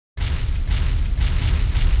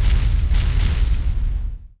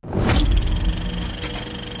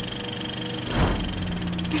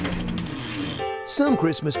Some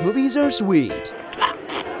Christmas movies are sweet.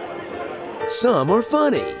 Some are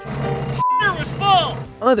funny. It was full!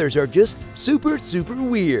 Others are just super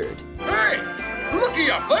weird. Hey,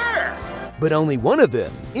 looky up there! But only one of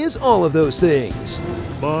them is all of those things.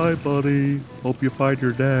 Bye, buddy. Hope you find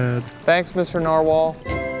your dad. Thanks, Mr. Narwhal.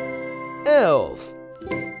 Elf.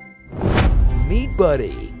 Meet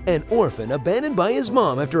Buddy, an orphan abandoned by his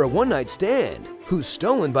mom after a one-night stand, who's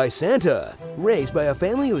stolen by Santa, raised by a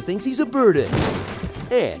family who thinks he's a burden,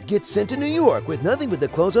 and gets sent to New York with nothing but the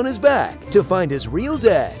clothes on his back to find his real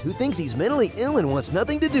dad, who thinks he's mentally ill and wants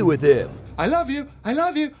nothing to do with him. I love you, I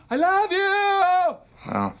love you, I love you!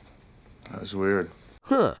 Wow, that was weird.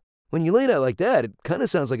 Huh. When you lay it out like that, it kind of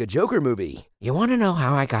sounds like a Joker movie. You want to know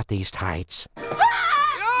how I got these tights?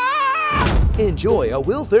 Enjoy a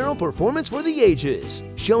Will Ferrell performance for the ages,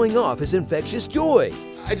 showing off his infectious joy,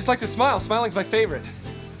 I just like to smile. Smiling's my favorite.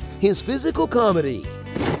 his physical comedy,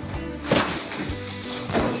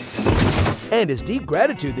 and his deep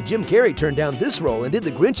gratitude that Jim Carrey turned down this role and did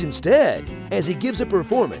the Grinch instead, as he gives a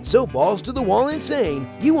performance so balls to the wall insane,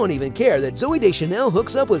 you won't even care that Zooey Deschanel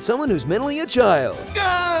hooks up with someone who's mentally a child.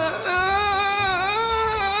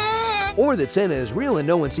 Or that Santa is real and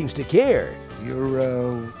no one seems to care.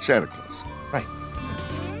 You're, Santa Claus. Right.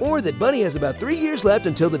 Or that Buddy has about 3 years left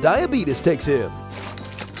until the diabetes takes him.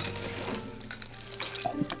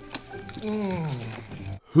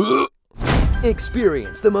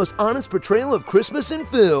 Experience the most honest portrayal of Christmas in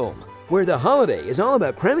film, where the holiday is all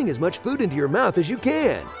about cramming as much food into your mouth as you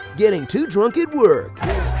can, getting too drunk at work,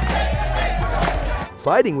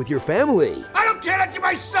 fighting with your family, I don't care that you're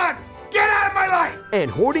my son! Get out of my life! and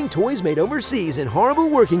hoarding toys made overseas in horrible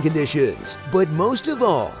working conditions. But most of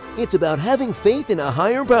all, it's about having faith in a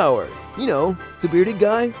higher power. You know, the bearded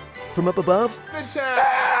guy from up above.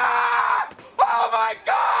 Oh my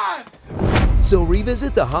God! So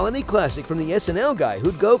revisit the holiday classic from the SNL guy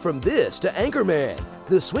who'd go from this to Anchorman,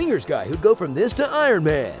 the swingers guy who'd go from this to Iron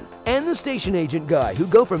Man, and the station agent guy who'd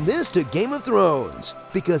go from this to Game of Thrones.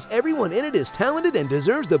 Because everyone in it is talented and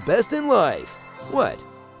deserves the best in life. What?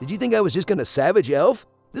 Did you think I was just gonna savage Elf?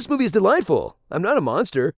 This movie is delightful. I'm not a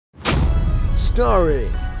monster.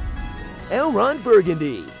 Starring L. Ron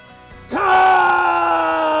Burgundy, Con!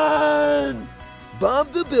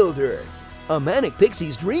 Bob the Builder, a Manic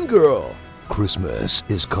Pixie's dream girl. Christmas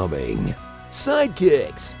is coming.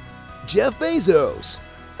 Sidekicks, Jeff Bezos,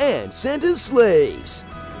 and Santa's slaves.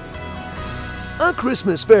 A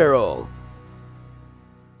Christmas Carol.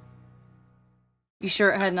 You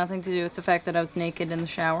sure it had nothing to do with the fact that I was naked in the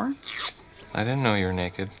shower? I didn't know you were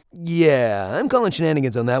naked. Yeah, I'm calling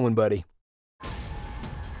shenanigans on that one, buddy.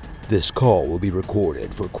 This call will be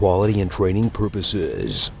recorded for quality and training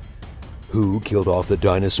purposes. Who killed off the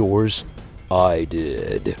dinosaurs? I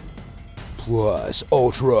did. Plus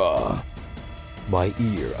Ultra. My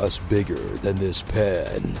ear is bigger than this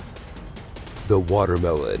pen. The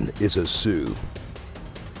watermelon is a soup.